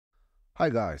Hi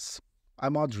guys,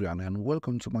 I'm Adrian and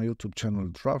welcome to my YouTube channel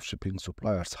Dropshipping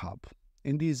Suppliers Hub.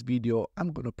 In this video,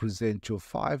 I'm going to present you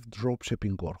 5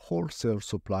 dropshipping or wholesale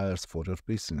suppliers for your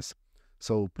business.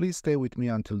 So please stay with me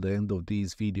until the end of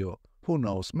this video. Who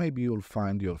knows, maybe you'll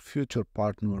find your future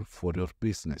partner for your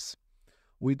business.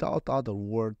 Without other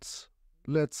words,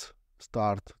 let's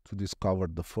start to discover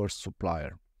the first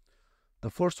supplier. The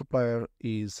first supplier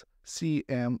is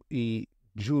cmejewelry.com.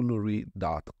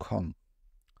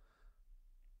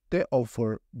 They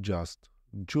offer just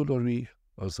jewelry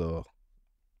as a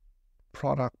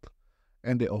product,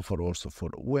 and they offer also for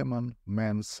women,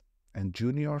 men's, and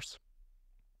juniors.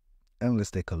 And let's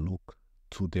take a look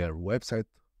to their website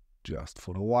just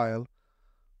for a while.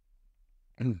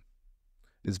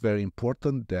 It's very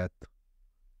important that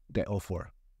they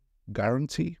offer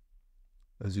guarantee.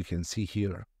 As you can see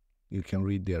here, you can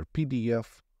read their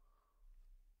PDF.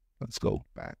 Let's go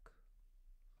back.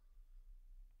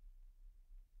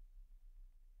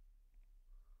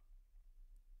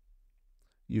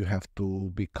 You have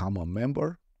to become a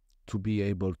member to be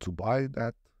able to buy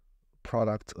that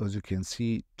product. As you can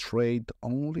see, trade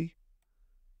only.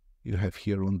 You have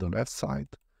here on the left side,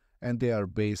 and they are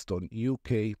based on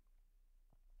UK,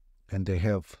 and they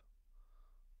have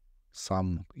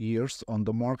some years on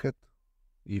the market.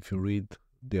 If you read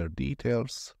their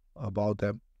details about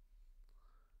them,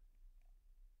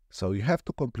 so you have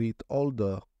to complete all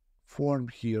the form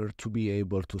here to be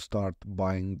able to start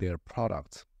buying their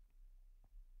products.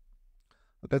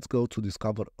 Let's go to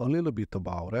discover a little bit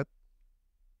about it.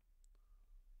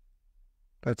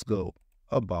 Let's go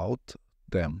about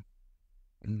them.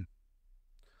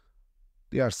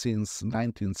 They are since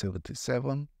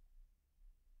 1977,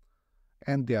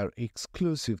 and they are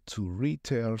exclusive to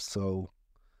retail, so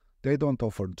they don't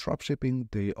offer dropshipping,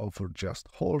 they offer just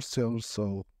wholesale,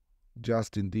 so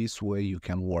just in this way you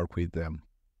can work with them.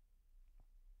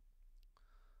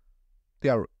 They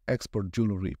are expert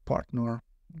jewelry partner.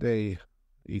 They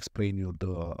explain you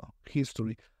the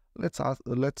history. Let's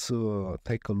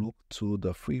take a look to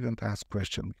the frequent asked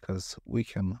question, because we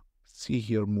can see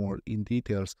here more in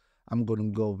details. I'm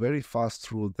going to go very fast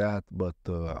through that, but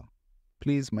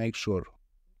please make sure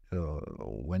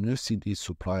when you see this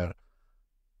supplier,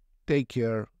 take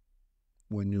care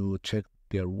when you check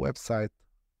their website,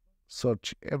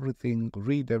 search everything,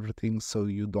 read everything, so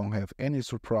you don't have any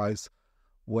surprise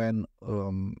when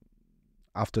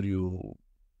after you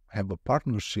have a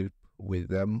partnership with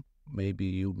them, maybe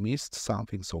you missed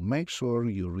something. So make sure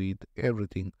you read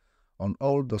everything on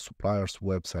all the suppliers'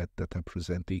 website that I'm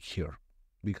presenting here,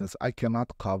 because I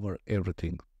cannot cover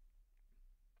everything.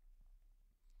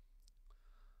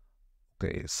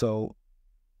 Okay, so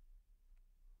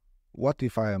what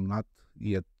if I am not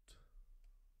yet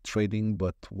trading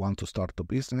but want to start a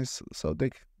business? So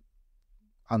they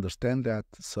understand that.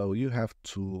 So you have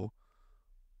to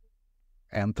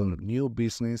enter new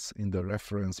business in the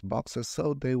reference boxes,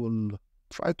 so they will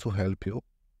try to help you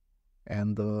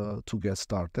and to get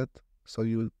started. So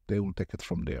they will take it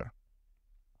from there.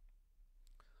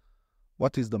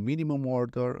 What is the minimum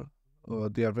order?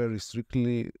 They are very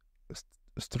strictly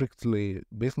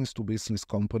business to business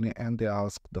company, and they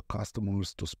ask the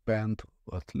customers to spend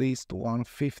at least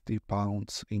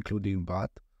 £150 including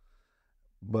VAT.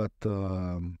 But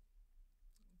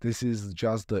this is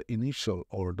just the initial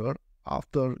order.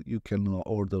 After, you can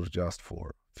order just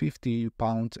for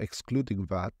 £50 excluding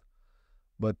VAT,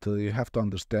 but you have to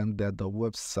understand that the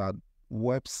website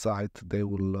they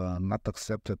will not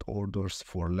accept orders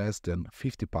for less than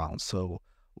 £50. So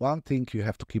one thing you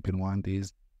have to keep in mind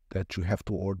is that you have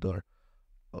to order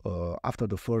after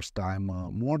the first time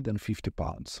more than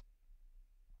 £50.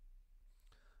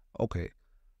 Okay,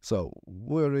 so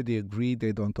we already agreed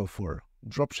they don't offer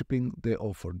dropshipping, they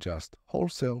offer just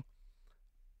wholesale.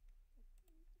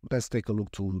 Let's take a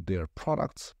look to their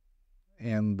products,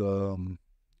 and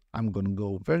I'm going to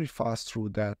go very fast through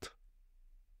that.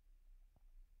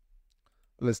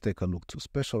 Let's take a look to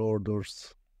special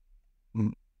orders.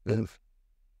 And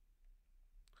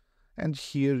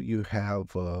here you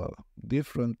have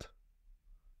different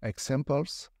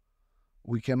examples.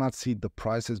 We cannot see the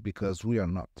prices because we are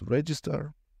not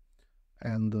registered.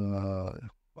 And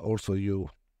also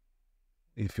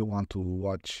if you want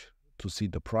to see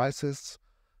the prices,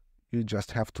 you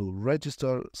just have to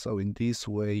register. So in this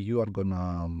way, you are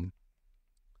gonna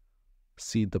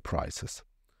see the prices.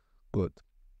 Good.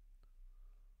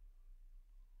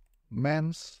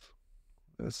 Men's,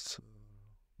 as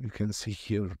you can see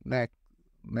here,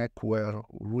 neckwear,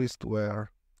 wristwear,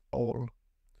 all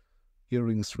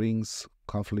earrings, rings,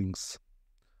 cufflinks,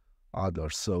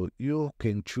 others. So you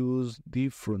can choose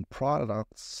different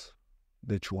products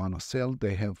that you want to sell.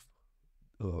 They have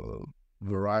a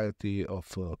variety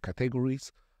of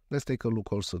categories. Let's take a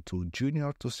look also to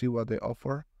Junior to see what they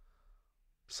offer.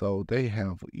 So they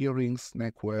have earrings,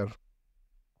 neckwear,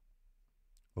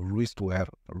 wristwear,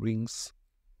 rings.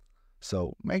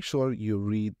 So make sure you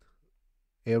read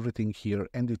everything here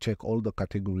and you check all the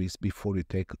categories before you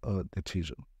take a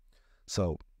decision.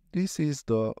 So this is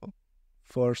the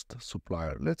first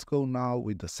supplier. Let's go now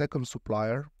with the second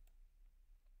supplier,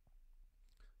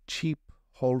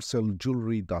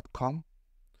 cheapwholesalejewelry.com.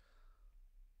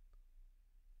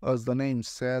 As the name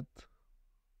said,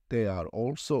 they are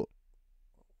also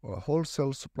a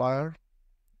wholesale supplier.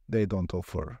 They don't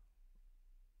offer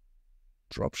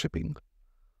dropshipping,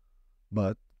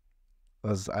 but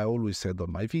as I always said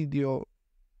on my video,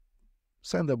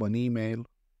 send them an email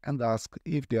and ask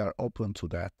if they are open to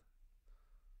that.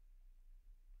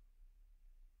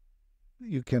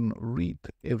 You can read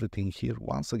everything here.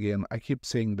 Once again, I keep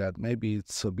saying that maybe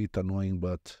it's a bit annoying,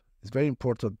 but it's very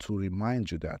important to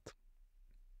remind you that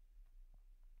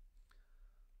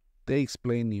they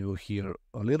explain you here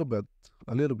a little bit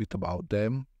about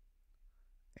them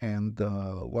and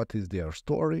what is their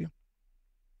story.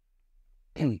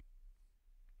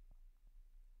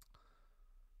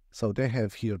 So they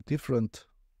have here different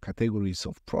categories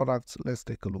of products. Let's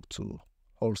take a look to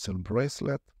wholesale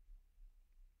bracelet.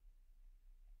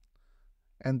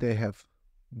 And they have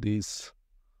these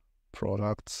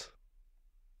products.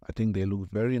 I think they look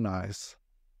very nice.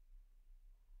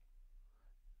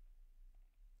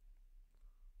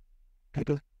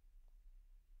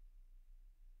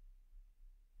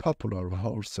 Popular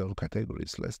wholesale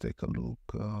categories. Let's take a look.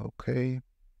 Okay.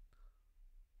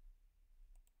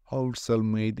 Wholesale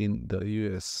made in the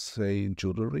USA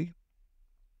jewelry.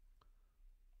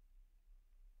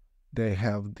 They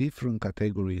have different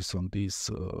categories on this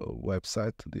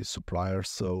website, these suppliers.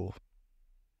 So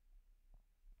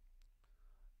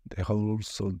they have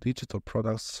also digital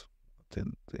products.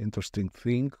 The interesting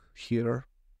thing here.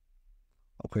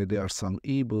 Okay, there are some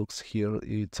ebooks here.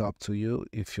 It's up to you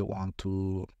if you want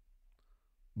to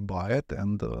buy it,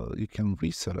 and you can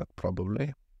resell it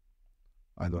probably.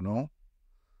 I don't know.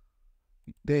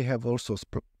 They have also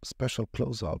special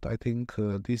closeout. I think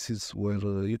this is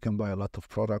where you can buy a lot of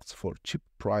products for cheap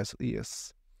price.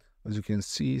 Yes, as you can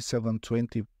see,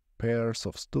 720 pairs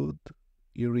of stud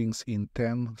earrings in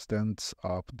 10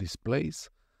 stands-up displays.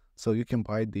 So you can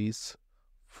buy these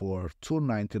for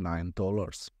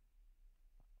 $299.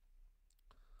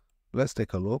 Let's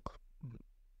take a look.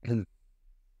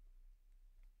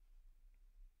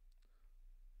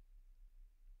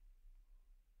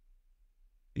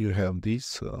 You have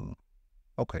this.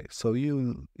 Okay, so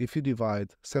if you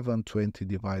divide 720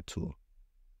 divide to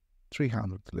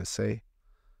 300, let's say,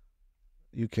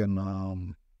 you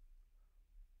can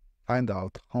find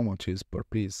out how much is per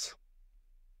piece.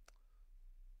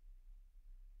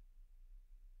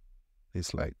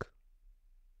 It's like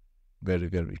very,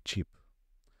 very cheap.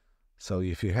 So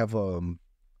if you have a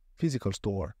physical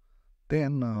store,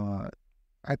 then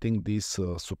I think this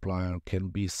supplier can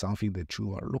be something that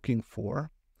you are looking for.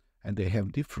 And they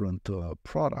have different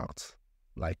products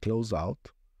like closeout.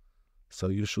 So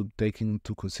you should take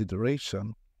into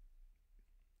consideration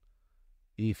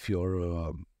if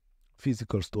your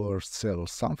physical store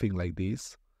sells something like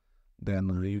this,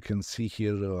 then you can see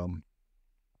here,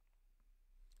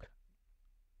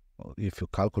 if you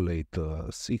calculate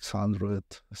 600,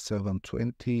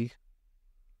 720,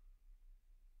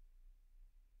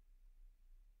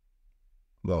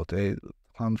 about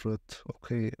 800,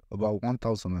 okay, about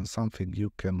 1,000 and something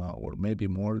you can, or maybe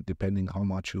more, depending how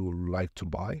much you like to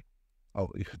buy. Oh,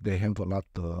 if they have a lot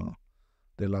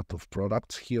of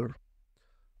products here,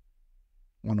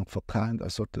 one of a kind, I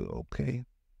sort of, okay.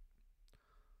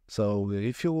 So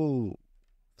if you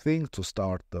think to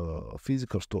start a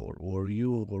physical store, or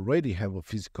you already have a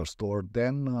physical store,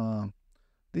 then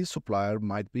this supplier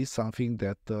might be something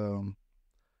that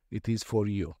it is for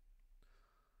you.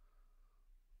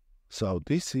 So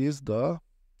this is the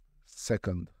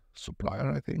second supplier,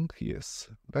 I think.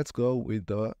 Yes. Let's go with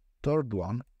the third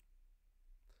one,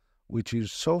 which is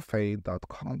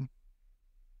showfei.com.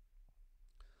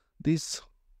 This,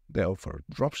 they offer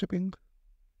dropshipping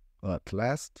at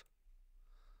last.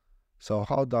 So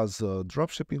how does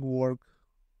dropshipping work?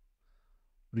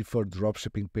 Refer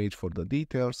dropshipping page for the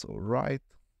details, all right.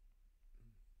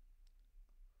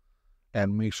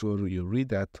 And make sure you read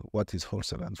that. What is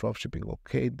wholesale and dropshipping?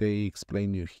 Okay, they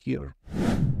explain you here.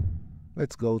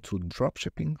 Let's go to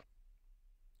dropshipping.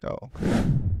 Oh, okay.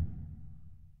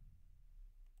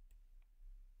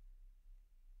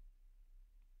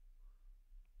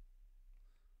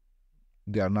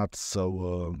 they are not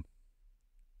so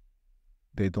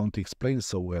they don't explain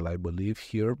so well, I believe,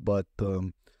 here, but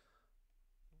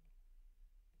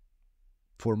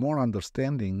for more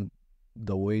understanding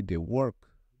the way they work,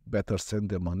 better send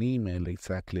them an email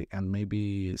exactly. And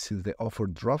maybe since they offer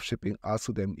dropshipping,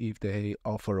 ask them if they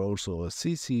offer also a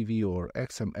CSV or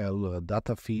XML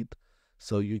data feed,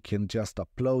 so you can just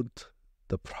upload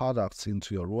the products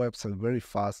into your website very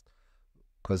fast,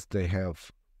 because they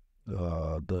have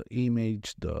the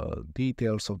image, the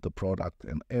details of the product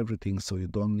and everything, so you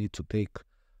don't need to take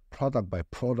product by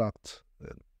product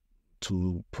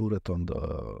to put it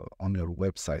on your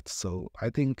website. So I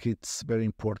think it's very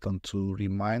important to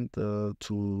remind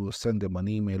to send them an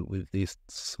email with these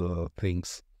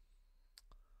things.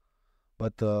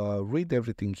 But read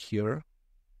everything here.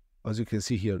 As you can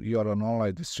see here, you are an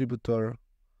online distributor.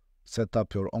 Set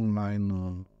up your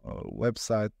online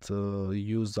website.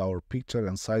 Use our picture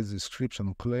and size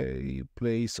description.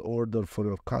 Place order for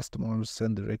your customers.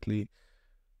 Send directly.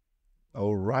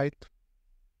 All right.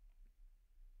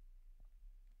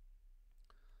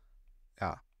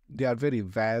 Yeah, they are very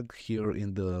vague here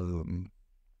in the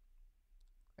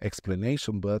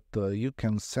explanation, but you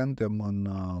can send them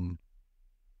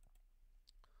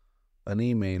an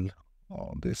email.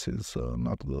 Oh, this is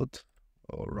not good.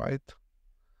 All right.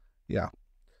 Yeah,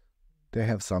 they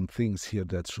have some things here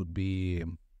that should be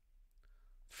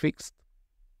fixed.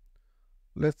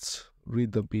 Let's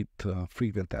read a bit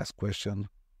frequent asked question.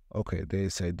 Okay, they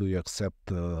say, do you accept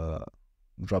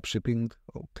dropshipping?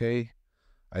 Okay.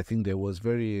 I think they was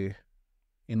very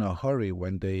in a hurry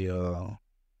when they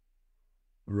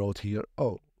wrote here.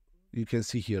 Oh, you can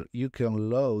see here, you can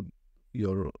load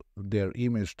their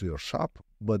image to your shop,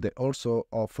 but they also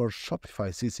offer Shopify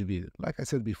CCV. Like I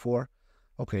said before,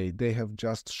 okay, they have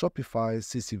just Shopify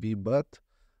CCV, but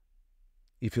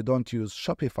if you don't use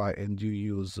Shopify and you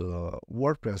use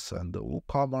WordPress and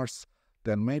WooCommerce,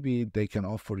 then maybe they can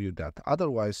offer you that.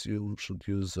 Otherwise, you should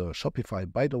use Shopify.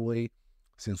 By the way,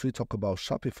 since we talk about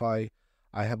Shopify,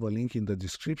 I have a link in the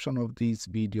description of this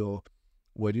video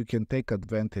where you can take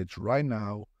advantage right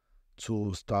now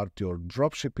to start your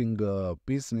dropshipping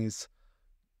business,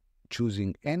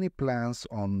 choosing any plans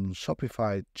on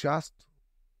Shopify, just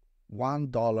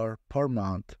 $1 per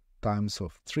month times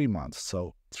of 3 months.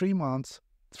 So 3 months,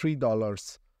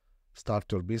 $3,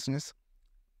 start your business.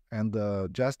 And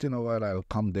just in a while, I'll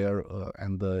come there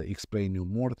and explain you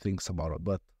more things about it.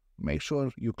 But make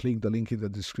sure you click the link in the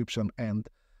description and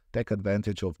take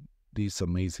advantage of this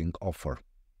amazing offer.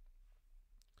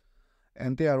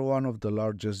 And they are one of the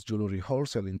largest jewelry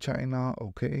wholesale in China,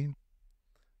 okay?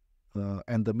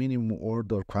 And the minimum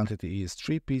order quantity is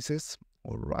 3 pieces,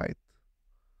 all right?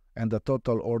 And the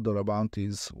total order amount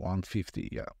is 150.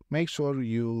 Yeah, make sure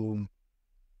you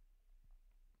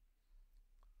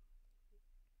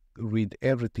read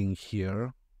everything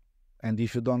here. And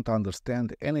if you don't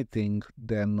understand anything,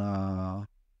 then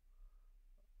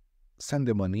send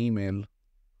them an email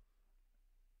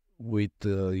with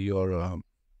your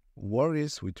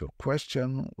worries, with your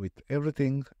question, with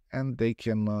everything, and they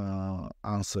can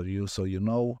answer you so you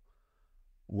know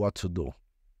what to do.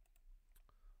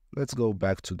 Let's go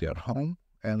back to their home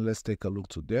and let's take a look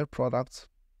to their products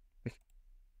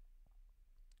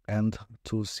and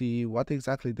to see what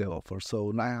exactly they offer.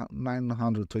 So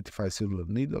 925 silver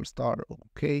needle star,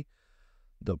 okay.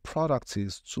 The product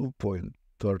is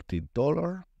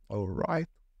 $2.30, all right.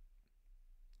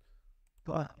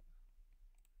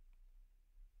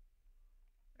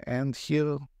 And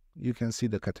here you can see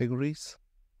the categories.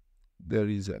 There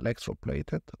is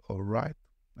electroplated, all right.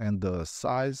 And the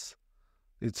size,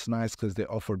 it's nice because they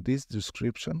offer this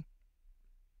description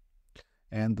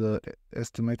and the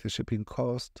estimated shipping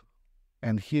cost.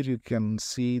 And here you can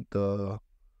see the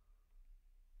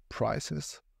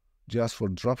prices just for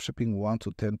dropshipping, 1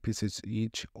 to 10 pieces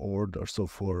each order. So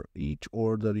for each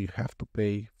order, you have to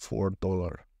pay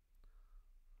 $4.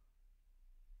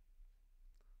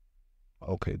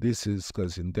 Okay, this is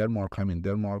because in Denmark, I'm in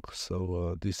Denmark,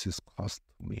 so this is cost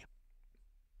me.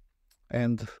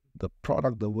 And the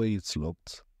product, the way it's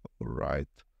looked, right,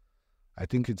 I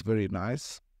think it's very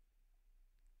nice.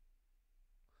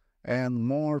 And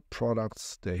more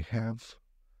products they have.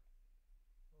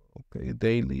 Okay,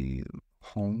 daily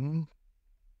home.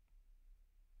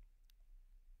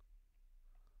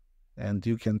 And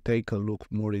you can take a look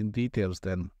more in details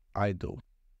than I do.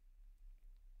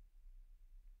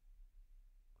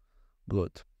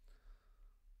 Good.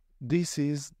 This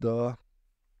is the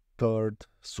third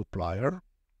supplier.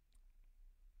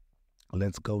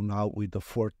 Let's go now with the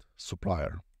fourth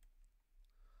supplier.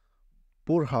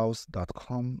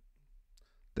 Poorhouse.com.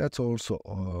 That's also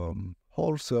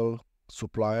wholesale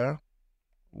supplier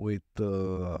with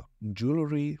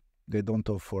jewelry. They don't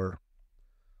offer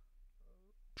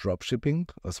dropshipping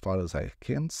as far as I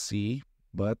can see,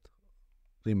 but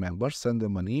remember, send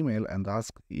them an email and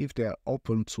ask if they are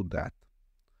open to that.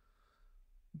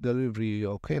 Delivery,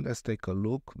 okay, let's take a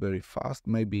look very fast.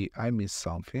 Maybe I missed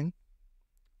something.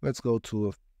 Let's go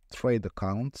to trade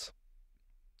accounts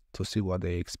to see what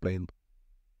they explain.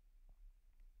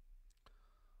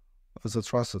 As a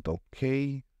trusted,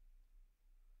 okay.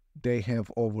 They have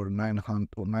over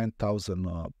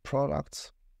 9,000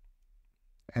 products,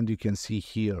 and you can see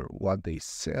here what they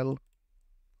sell.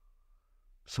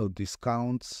 So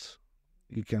discounts,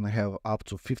 you can have up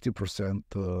to 50%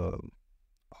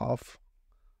 off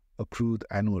accrued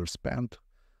annual spend.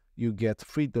 You get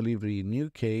free delivery in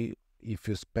UK if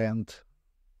you spend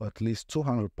at least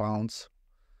 £200,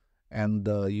 and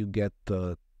you get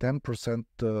 10%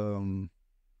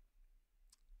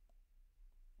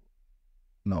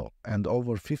 and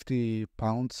over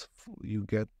 £50 you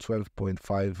get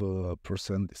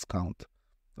 12.5% discount.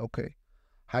 Okay.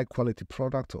 High quality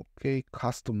product, okay.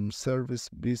 Custom service,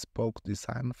 bespoke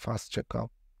design, fast checkout.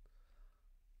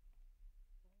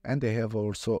 And they have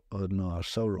also a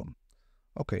showroom.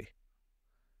 Okay.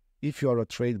 If you are a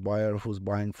trade buyer who's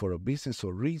buying for a business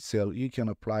or resale, you can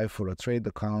apply for a trade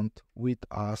account with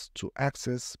us to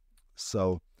access.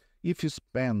 So if you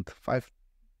spend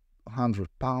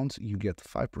 £500, you get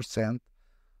 5%.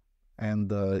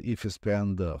 And if you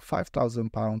spend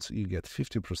 £5,000, you get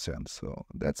 50%. So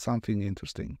that's something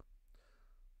interesting.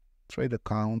 Trade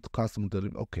account, custom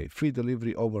delivery. Okay, free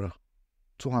delivery over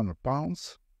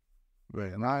 £200.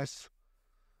 Very nice.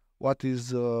 What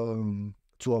is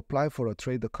to apply for a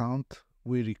trade account?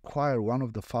 We require one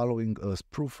of the following as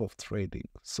proof of trading.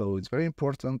 So it's very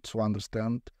important to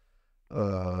understand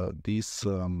these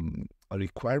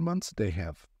requirements they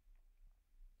have.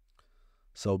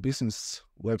 So business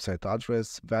website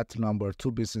address, VAT number,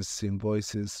 2 business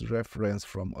invoices, reference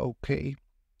from OK,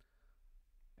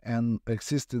 and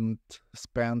existing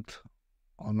spend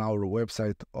on our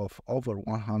website of over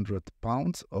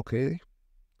 £100. Okay,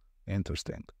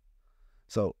 interesting.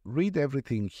 So read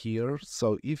everything here.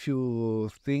 So if you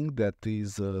think that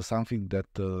is something that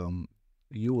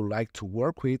you would like to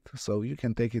work with, so you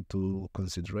can take it to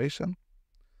consideration.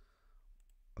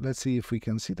 Let's see if we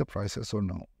can see the prices or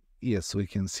no. Yes, we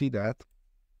can see that.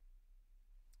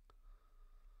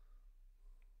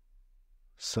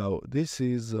 So this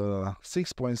is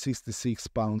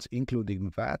 £6.66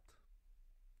 including VAT.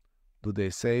 Do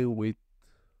they say with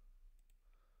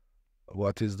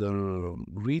what is the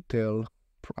retail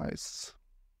price?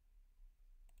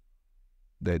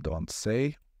 They don't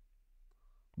say.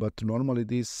 But normally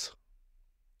this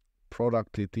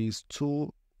product, it is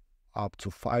 2 up to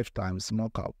 5 times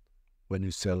knockout when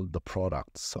you sell the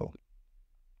product. So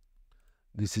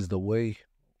this is the way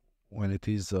when it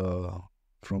is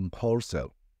from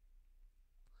wholesale.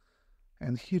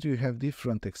 And here you have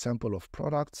different example of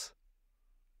products.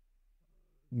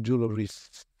 Jewelry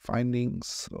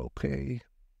findings, okay.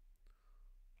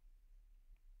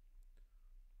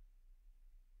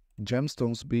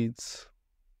 Gemstones beads.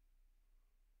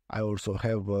 I also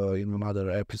have in another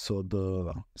episode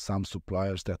some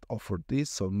suppliers that offer this,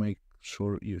 so make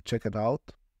sure you check it out.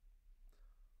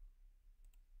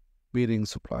 Beading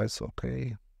supplies,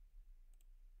 okay.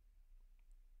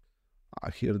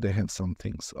 Here they have some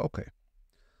things, okay.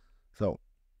 So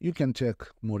you can check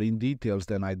more in details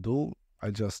than I do. I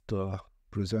just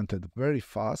presented very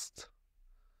fast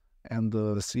and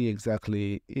see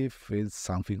exactly if it's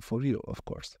something for you, of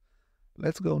course.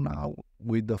 Let's go now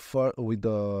with the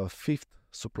 5th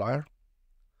supplier,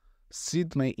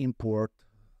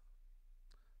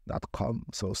 SydneyImport.com.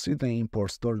 So Sydney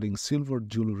Import sterling silver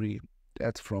jewelry.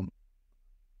 That's from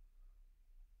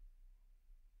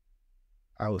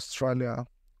Australia.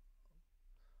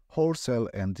 Wholesale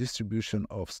and distribution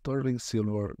of sterling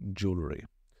silver jewelry.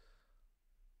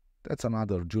 That's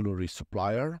another jewelry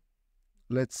supplier.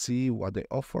 Let's see what they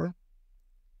offer.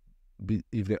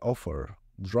 If they offer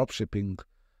dropshipping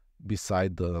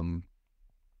beside the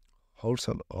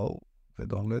wholesale. Oh, they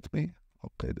don't let me.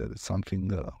 Okay, there is something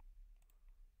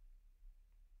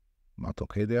not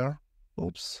okay there.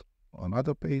 Oops,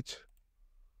 another page.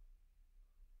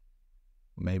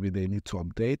 Maybe they need to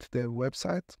update their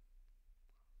website.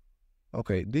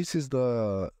 Okay, this is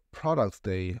the products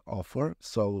they offer.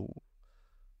 So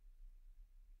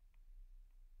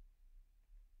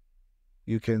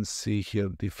you can see here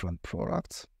different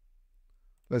products.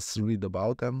 Let's read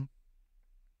about them.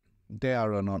 They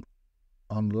are an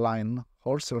online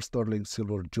wholesale sterling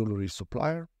silver jewelry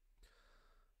supplier.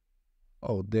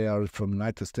 Oh, they are from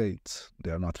United States.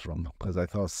 They are not from, because I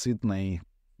thought Sydney,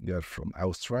 they are from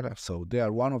Australia. So they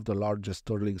are one of the largest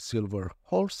sterling silver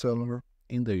wholesaler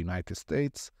in the United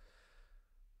States.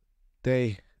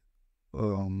 They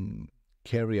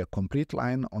carry a complete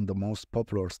line on the most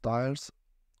popular styles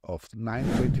of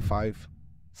 925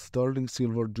 sterling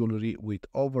silver jewelry with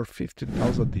over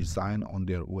 15,000 designs on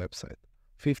their website.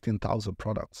 15,000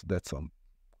 products, that's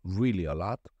really a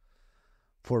lot.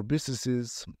 For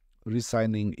businesses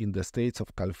residing in the states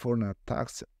of California,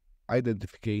 tax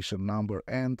identification number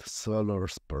and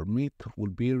seller's permit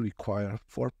will be required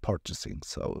for purchasing.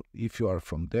 So if you are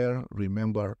from there,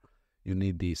 remember you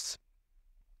need this.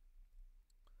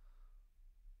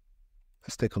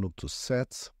 Let's take a look to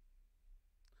sets.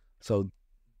 So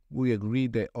we agree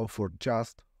they offer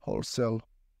just wholesale,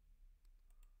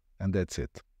 and that's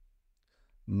it,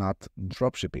 not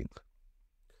dropshipping.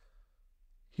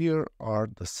 Here are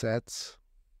the sets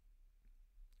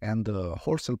and the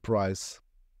wholesale price.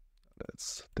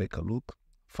 Let's take a look.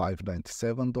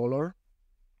 $597.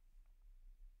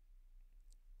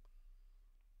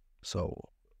 So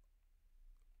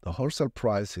the wholesale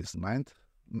price is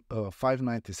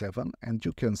 $597, and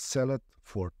you can sell it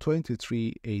for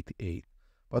 $23.88.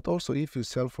 But also if you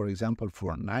sell, for example,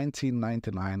 for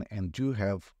 $19.99, and you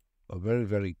have a very,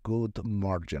 very good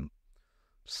margin.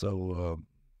 So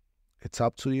it's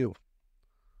up to you.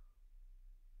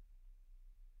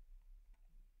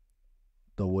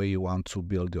 The way you want to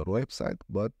build your website,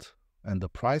 and the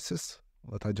prices,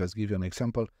 but I just give you an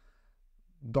example.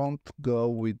 Don't go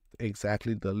with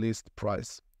exactly the list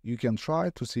price. You can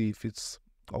try to see if it's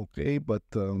okay, but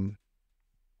in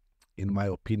my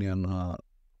opinion,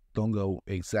 don't go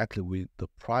exactly with the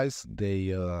price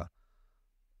they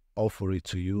offer it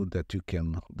to you, that you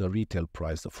can, the retail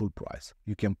price, the full price.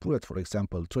 You can put it, for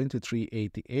example,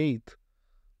 $23.88,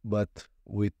 but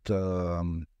with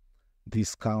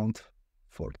discount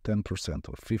for 10%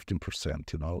 or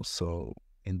 15%, you know. So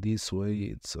in this way,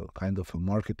 it's a kind of a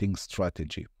marketing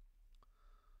strategy.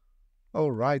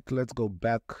 All right, let's go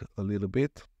back a little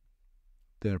bit.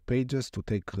 Their pages to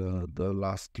take the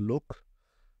last look.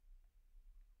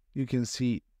 You can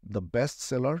see the best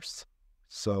sellers.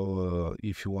 So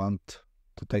if you want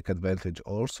to take advantage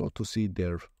also to see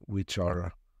there which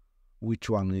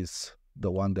one is the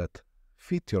one that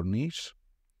fit your niche,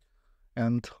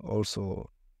 and also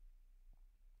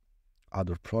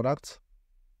other products.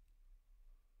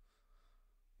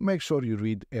 Make sure you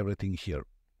read everything here.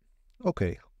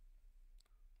 Okay,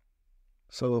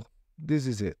 so this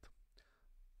is it.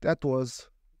 That was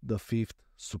the 5th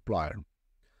supplier.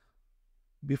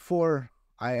 Before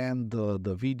I end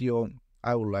the video,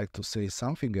 I would like to say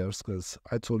something else, because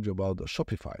I told you about the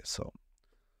Shopify. So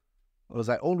as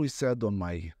I always said on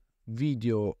my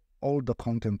video, all the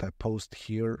content I post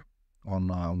here on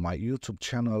my YouTube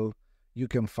channel, you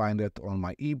can find it on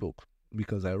my ebook,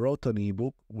 because I wrote an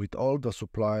ebook with all the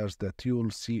suppliers that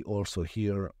you'll see also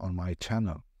here on my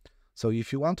channel. So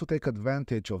if you want to take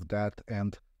advantage of that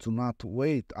and to not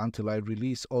wait until I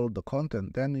release all the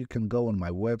content, then you can go on my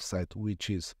website,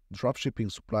 which is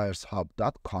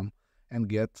dropshipping-suppliershub.com, and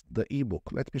get the ebook.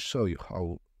 Let me show you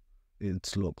how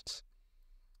it looks.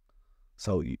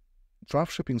 So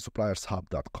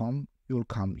dropshipping-suppliershub.com, you'll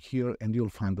come here and you'll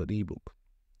find an ebook,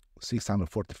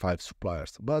 645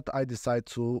 suppliers. But I decided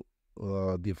to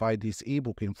divide this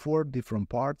ebook in 4 different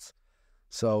parts.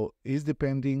 So it's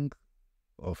depending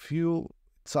of you.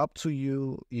 It's up to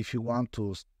you if you want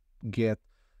to get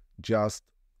just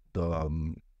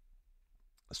the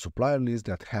supplier list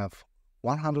that have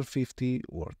 150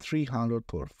 or 300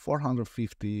 or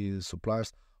 450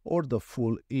 suppliers, or the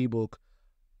full ebook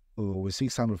with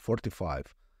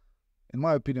 645. In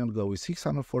my opinion, go with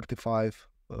 645,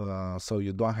 so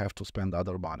you don't have to spend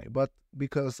other money. But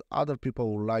because other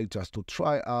people would like just to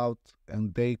try out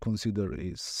and they consider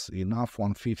is enough,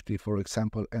 150 for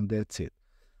example, and that's it.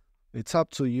 It's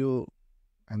up to you,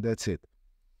 and that's it.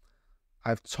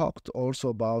 I've talked also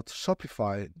about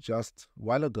Shopify just a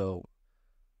while ago.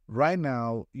 Right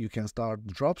now, you can start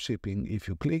dropshipping if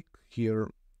you click here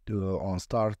on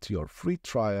start your free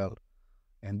trial,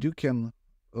 and you can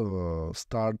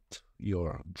start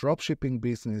your dropshipping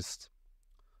business.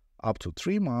 Up to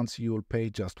 3 months, you will pay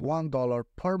just $1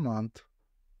 per month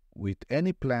with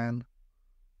any plan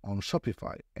on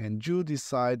Shopify, and you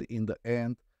decide in the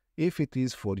end if it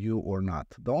is for you or not.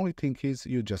 The only thing is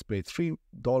you just pay $3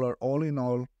 all in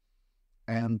all,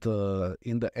 and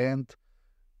in the end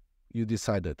you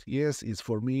decided yes, it's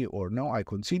for me, or no, I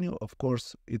continue. Of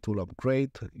course it will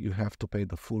upgrade, you have to pay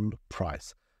the full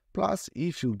price. Plus,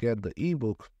 if you get the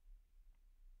ebook,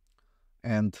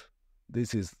 and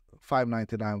this is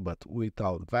 $5.99, but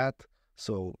without VAT.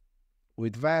 So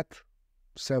with VAT,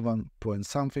 7 point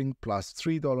something plus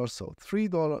 $3, so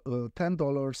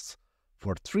 $10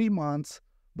 for 3 months.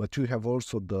 But you have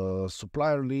also the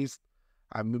supplier list.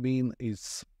 I mean,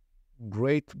 it's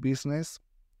great business,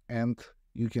 and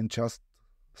you can just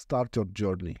start your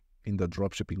journey in the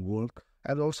dropshipping world,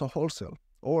 and also wholesale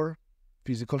or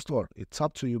physical store. It's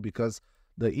up to you, because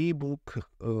the ebook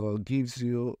gives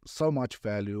you so much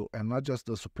value, and not just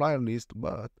the supplier list,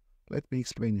 but let me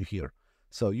explain you here.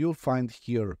 So you'll find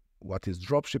here what is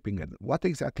dropshipping and what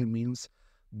exactly means,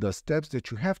 the steps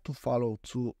that you have to follow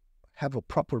to have a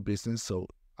proper business. So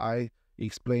I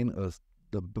explain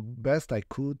the best I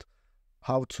could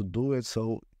how to do it,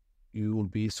 so you will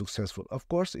be successful. Of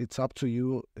course, it's up to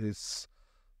you. It's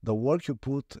the work you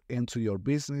put into your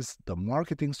business, the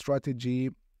marketing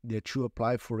strategy that you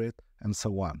apply for it, and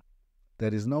so on.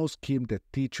 There is no scheme that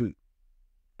teach you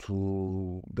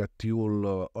that you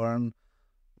will earn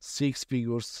 6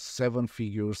 figures, 7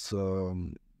 figures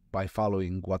by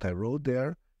following what I wrote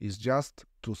there. It's just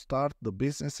to start the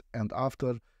business, and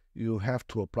after you have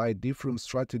to apply different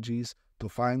strategies to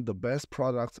find the best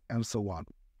products and so on.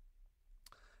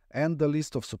 And the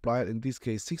list of suppliers, in this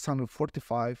case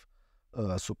 645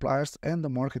 suppliers, and the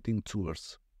marketing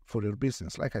tools for your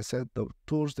business. Like I said, the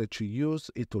tools that you use,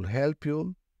 it will help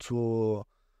you to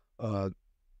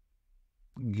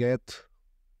get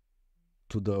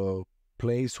to the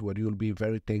place where you'll be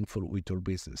very thankful with your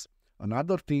business.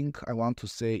 Another thing I want to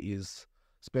say is,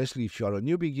 especially if you are a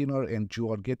new beginner and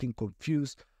you are getting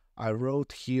confused, I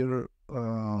wrote here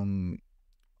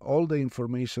all the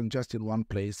information just in one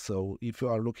place. So if you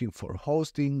are looking for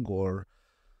hosting or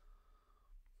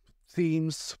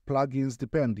themes, plugins,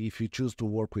 depend if you choose to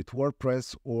work with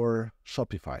WordPress or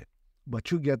Shopify. But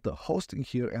you get the hosting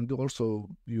here, and also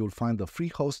you'll find a free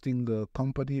hosting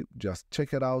company. Just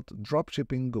check it out.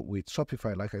 Dropshipping with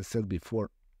Shopify, like I said before,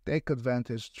 take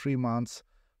advantage, 3 months,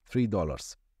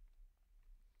 $3.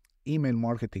 Email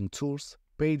marketing tools,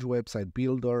 page website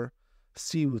builder,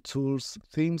 SEO tools,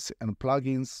 themes and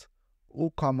plugins,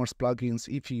 WooCommerce plugins.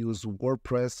 If you use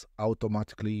WordPress,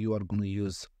 automatically you are going to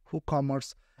use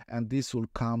WooCommerce, and this will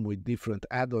come with different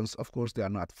add-ons. Of course, they are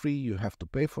not free. You have to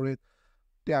pay for it.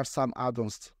 There are some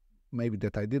add-ons maybe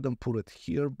that I didn't put it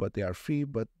here, but they are free,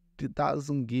 but it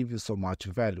doesn't give you so much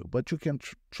value. But you can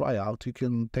try out. You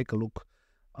can take a look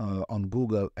on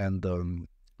Google and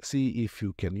see if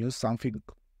you can use something.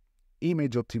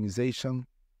 Image optimization,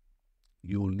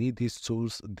 you will need these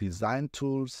tools. Design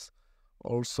tools,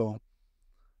 also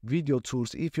video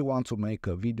tools. If you want to make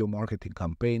a video marketing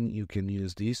campaign, you can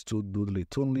use these two, Doodly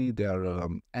Toonly. They are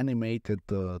animated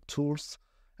tools,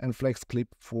 and FlexClip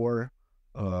for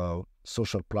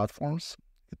social platforms.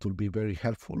 It will be very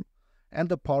helpful. And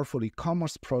the powerful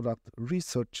e-commerce product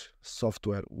research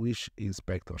software, Wish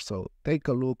Inspector. So take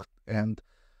a look and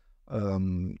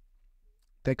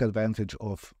take advantage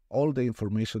of all the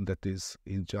information that is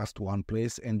in just one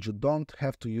place, and you don't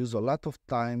have to use a lot of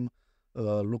time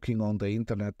looking on the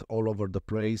internet all over the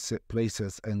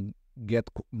places and get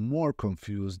more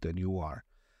confused than you are.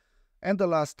 And the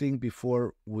last thing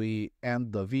before we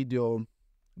end the video,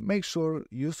 make sure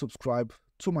you subscribe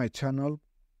to my channel.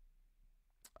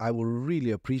 I will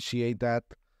really appreciate that.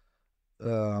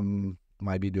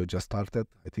 My video just started.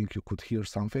 I think you could hear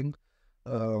something.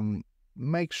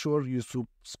 Make sure you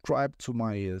subscribe to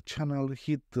my channel.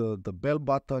 Hit the bell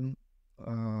button.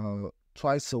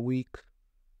 Twice a week,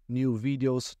 new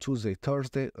videos, Tuesday,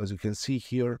 Thursday, as you can see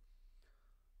here.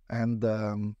 And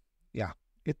yeah,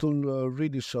 it will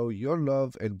really show your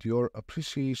love and your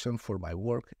appreciation for my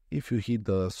work if you hit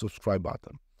the subscribe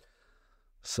button.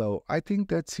 So I think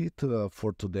that's it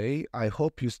for today. I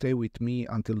hope you stay with me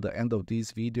until the end of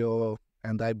this video,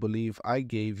 and I believe I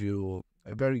gave you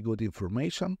a very good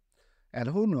information. And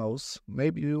who knows,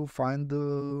 maybe you find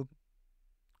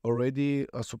already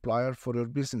a supplier for your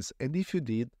business. And if you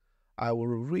did, I would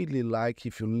really like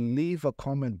if you leave a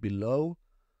comment below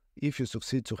if you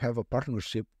succeed to have a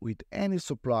partnership with any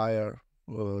supplier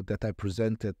that I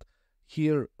presented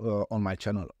here on my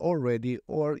channel already,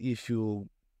 or if you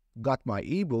got my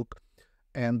ebook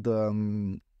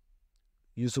and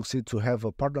you succeed to have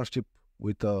a partnership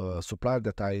with a supplier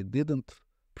that I didn't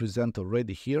present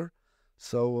already here.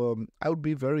 So I would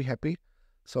be very happy.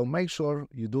 So make sure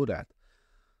you do that.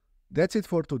 That's it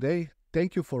for today.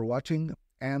 Thank you for watching,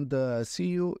 and see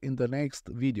you in the next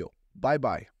video.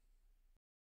 Bye-bye.